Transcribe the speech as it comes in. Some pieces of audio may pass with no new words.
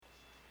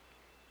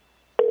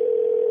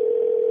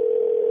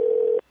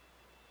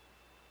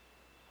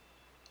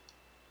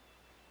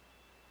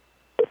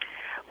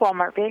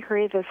Wal-Mart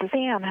Bakery, this is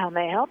Ann. How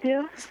may I help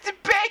you? It's the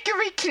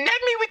bakery. Connect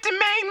me with the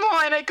main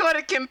line. I got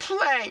a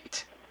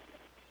complaint.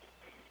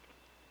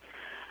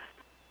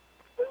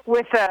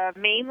 With the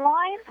main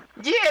line?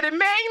 Yeah, the main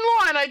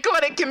line. I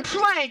got a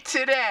complaint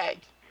today.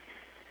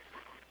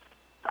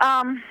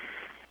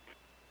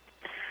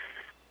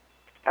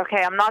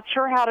 Okay, I'm not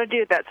sure how to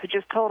do that, so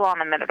just hold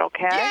on a minute,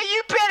 okay? Yeah,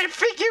 you better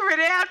figure it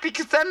out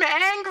because I'm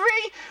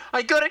angry.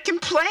 I got a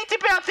complaint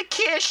about the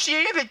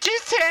cashier that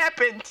just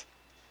happened.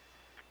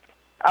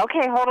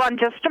 Okay, hold on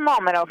just a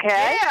moment,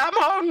 okay? Yeah, I'm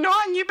holding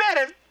on. You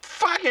better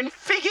fucking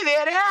figure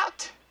that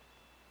out.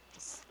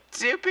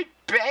 Stupid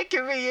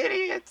bakery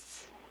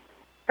idiots.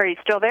 Are you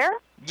still there?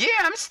 Yeah,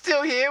 I'm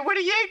still here. What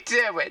are you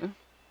doing?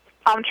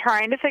 I'm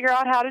trying to figure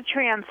out how to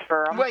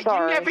transfer. I'm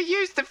sorry. You never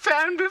used the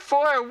phone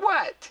before or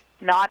what?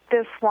 Not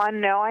this one.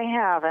 No, I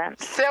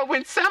haven't. So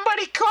when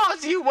somebody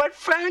calls you, what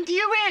phone do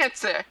you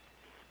answer?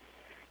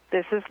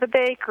 This is the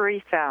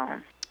bakery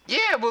phone.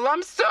 Yeah, well,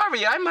 I'm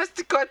sorry. I must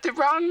have got the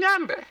wrong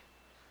number.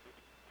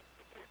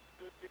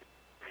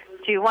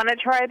 Do you want to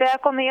try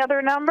back on the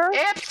other number?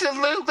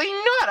 Absolutely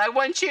not. I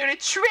want you to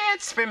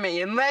transfer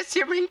me unless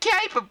you're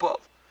incapable.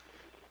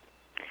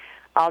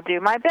 I'll do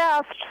my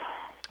best.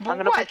 Well, I'm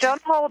going to put you on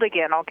hold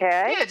again,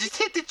 okay? Yeah, just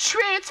hit the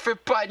transfer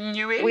button,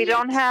 you idiot. We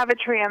don't have a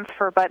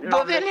transfer button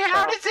on this Well, then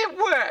how phone. does it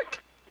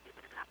work?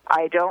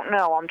 I don't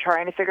know. I'm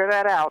trying to figure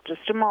that out.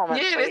 Just a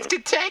moment, Yeah, please. this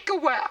could take a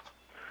while.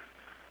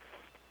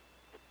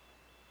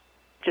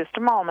 Just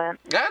a moment.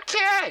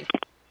 Okay.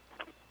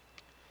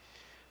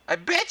 I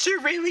bet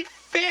you're really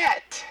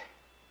fat.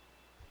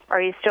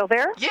 Are you still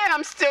there? Yeah,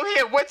 I'm still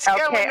here. What's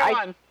going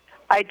on?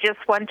 I just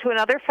went to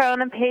another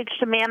phone and paged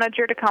a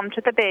manager to come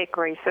to the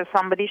bakery, so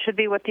somebody should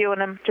be with you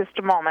in just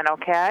a moment,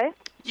 okay?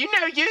 You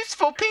know,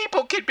 useful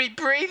people could be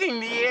breathing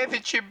the air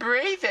that you're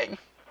breathing.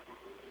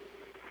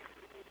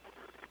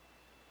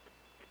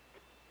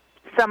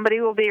 Somebody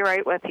will be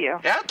right with you.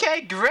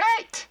 Okay,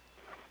 great.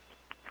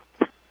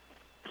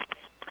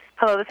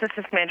 Hello, this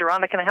is Commander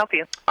Rhonda. Can I help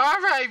you?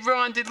 All right,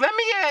 Rhonda, let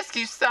me ask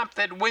you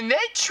something. When they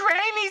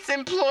train these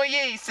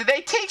employees, do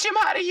they teach them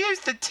how to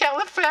use the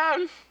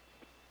telephone?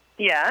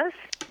 Yes.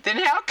 Then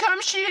how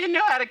come she didn't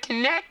know how to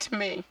connect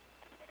me?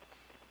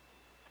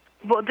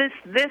 Well,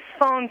 this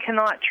phone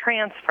cannot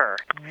transfer.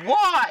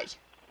 Why?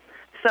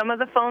 Some of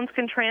the phones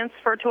can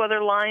transfer to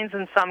other lines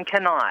and some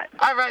cannot.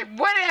 All right,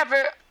 whatever.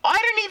 I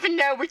don't even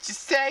know what you're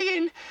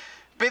saying.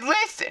 But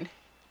listen,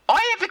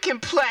 I have a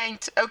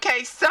complaint,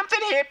 okay? Something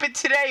happened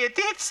today at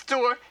that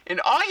store,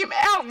 and I am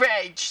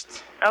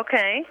outraged.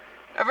 Okay.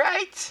 All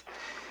right?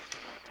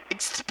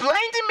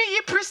 Explain to me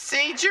your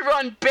procedure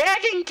on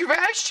bagging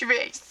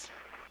groceries.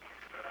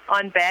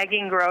 On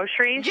bagging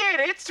groceries? Yeah,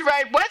 that's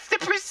right. What's the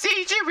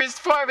procedure as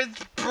far as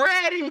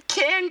bread and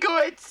canned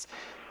goods,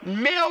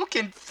 milk,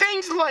 and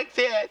things like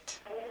that?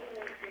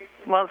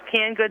 Well,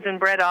 canned goods and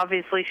bread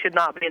obviously should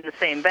not be in the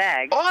same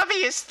bag.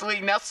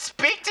 Obviously. Now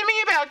speak to me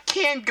about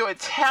canned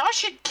goods. How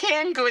should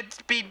canned goods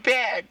be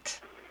bagged?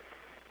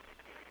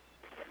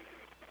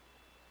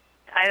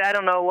 I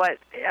don't know what...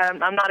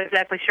 I'm not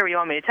exactly sure what you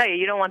want me to tell you.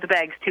 You don't want the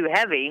bags too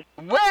heavy.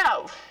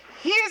 Well,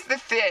 here's the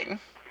thing.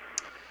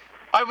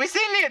 I was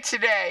in there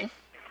today,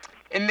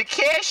 and the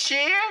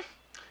cashier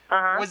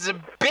was a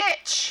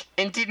bitch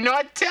and did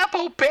not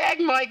double bag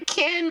my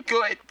canned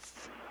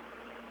goods.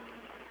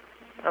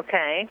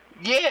 Okay.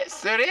 Yeah,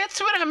 so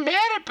that's what I'm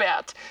mad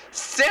about.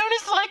 Soon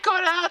as I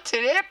got out to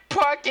that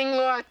parking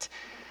lot,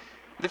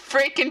 the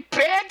freaking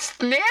bag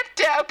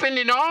snapped open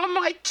and all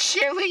my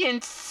chili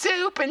and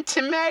soup and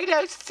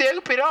tomato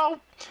soup, it all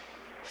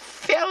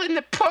fell in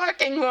the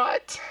parking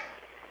lot.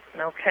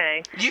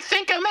 Okay. You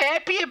think I'm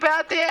happy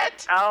about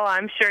that? Oh,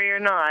 I'm sure you're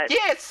not.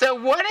 Yeah, so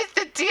what is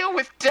the deal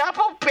with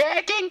double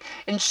bagging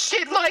and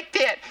shit like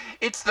that?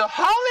 It's the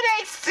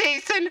holiday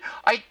season.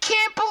 I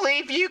can't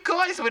believe you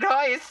guys would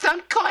hire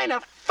some kind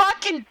of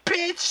fucking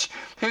bitch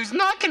who's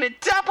not gonna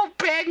double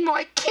bag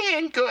my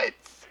canned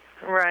goods.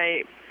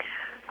 Right.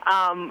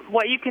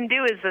 What you can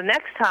do is the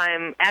next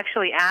time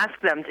actually ask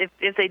them.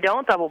 If they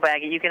don't double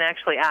bag it, you can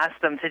actually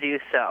ask them to do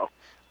so.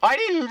 I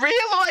didn't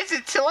realize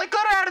it till I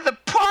got out of the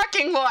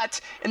parking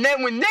lot. And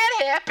then when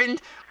that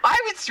happened, I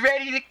was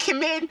ready to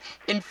come in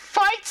and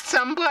fight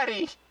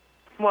somebody.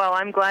 Well,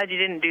 I'm glad you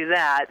didn't do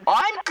that.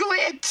 I'm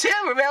glad too,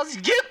 or else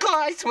you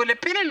guys would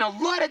have been in a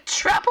lot of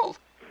trouble.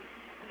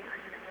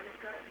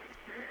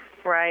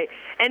 Right.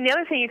 And the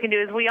other thing you can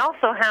do is we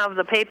also have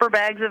the paper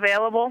bags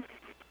available.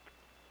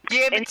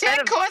 Yeah, but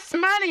that costs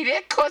money.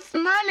 That costs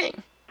money.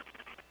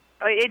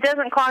 It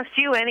doesn't cost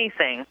you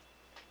anything.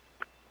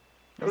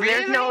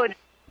 Really?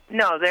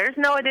 There's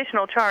no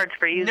additional charge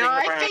for using the brown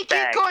bag. No, I think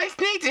you guys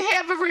need to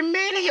have a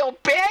remedial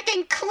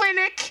bagging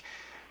clinic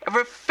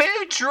or a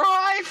food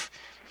drive.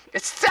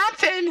 It's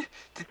something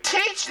to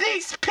teach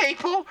these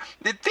people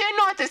that they're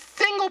not a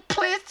single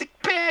plastic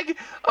bag,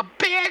 a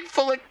bag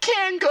full of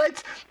canned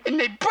goods, and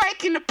they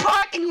break in the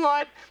parking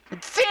lot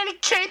with Sandy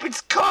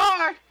Chapin's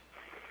car.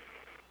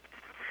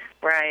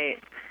 Right.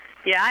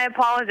 Yeah, I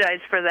apologize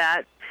for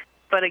that.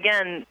 But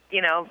again,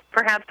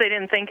 perhaps they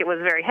didn't think it was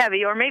very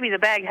heavy, or maybe the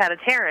bag had a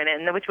tear in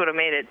it, which would have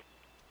made it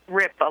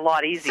rip a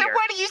lot easier. So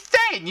what are you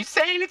saying? You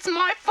saying it's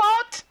my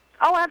fault?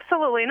 Oh,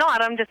 absolutely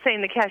not. I'm just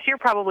saying the cashier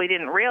probably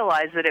didn't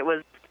realize that it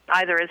was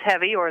either as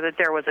heavy or that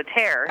there was a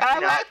tear.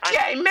 Oh,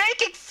 okay.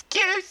 Make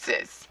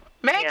excuses.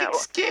 Make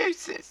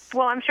excuses.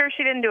 Well, I'm sure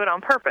she didn't do it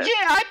on purpose.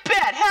 Yeah, I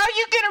bet. How are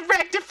you going to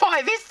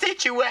rectify this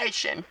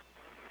situation?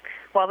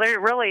 Well, there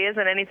really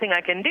isn't anything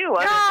I can do.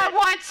 I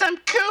want some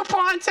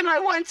coupons and I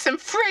want some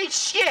free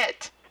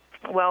shit.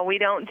 Well, we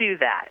don't do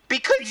that.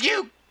 Because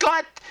you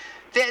got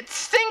that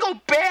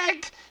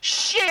single-bagged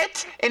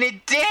shit and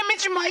it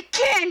damaged my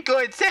canned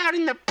goods out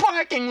in the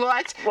parking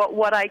lot.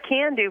 What I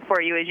can do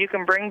for you is you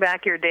can bring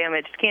back your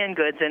damaged canned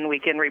goods and we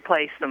can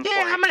replace them for you.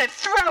 Yeah, I'm going to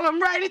throw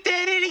them right at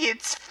that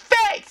idiot's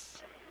face.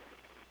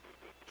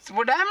 It's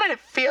what I'm going to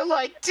feel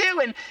like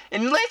doing.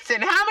 And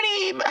listen, how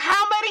many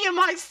of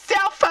my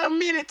cell phone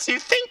minutes you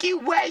think you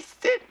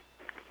wasted?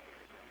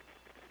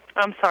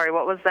 I'm sorry,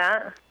 what was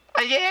that?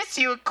 I asked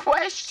you a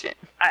question.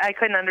 I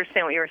couldn't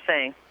understand what you were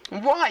saying.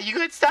 Why? You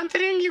got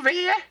something in your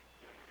ear?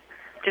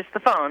 Just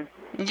the phone.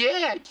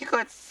 Yeah, you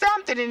got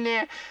something in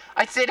there.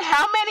 I said,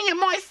 how many of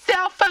my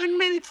cell phone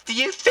minutes do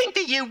you think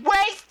that you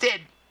wasted?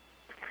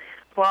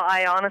 Well,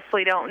 I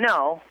honestly don't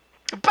know.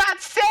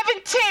 About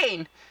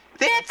 17.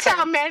 That's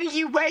how many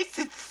you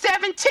wasted.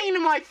 17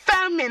 of my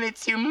phone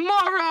minutes, you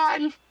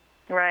moron.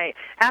 Right.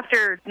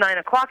 After 9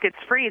 o'clock, it's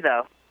free,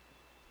 though.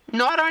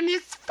 Not on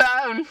this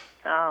phone.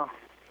 Oh.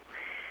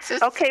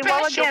 Okay,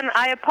 well, again,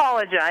 I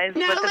apologize.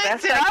 Now, but the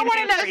listen, best I want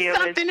to can do for you know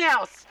something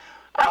else.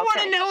 I want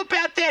to know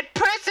about that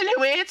person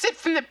who answered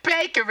from the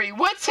bakery.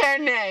 What's her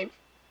name?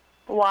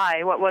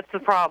 Why? What's the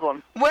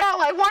problem? Well,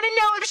 I want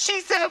to know if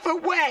she's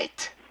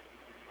overweight.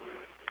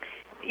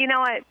 You know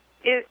what?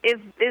 Is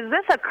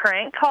this a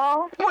crank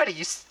call? What, are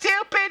you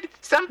stupid?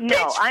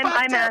 No,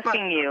 I'm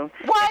asking you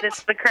what? if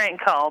it's the crank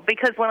call,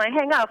 because when I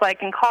hang up, I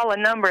can call a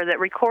number that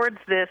records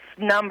this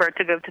number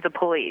to go to the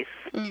police.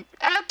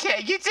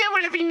 Okay, you do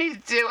whatever you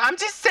need to do. I'm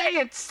just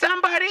saying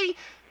somebody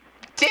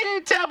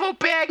didn't double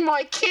bag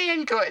my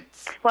canned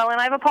goods. Well, and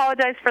I've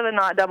apologized for the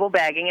not double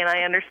bagging, and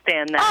I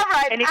understand that. All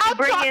right, and if you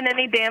bring in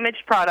any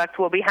damaged product,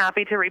 we'll be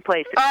happy to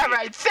replace it. All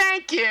right,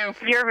 thank you.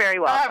 You're very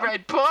welcome. All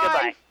right, bye.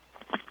 Goodbye.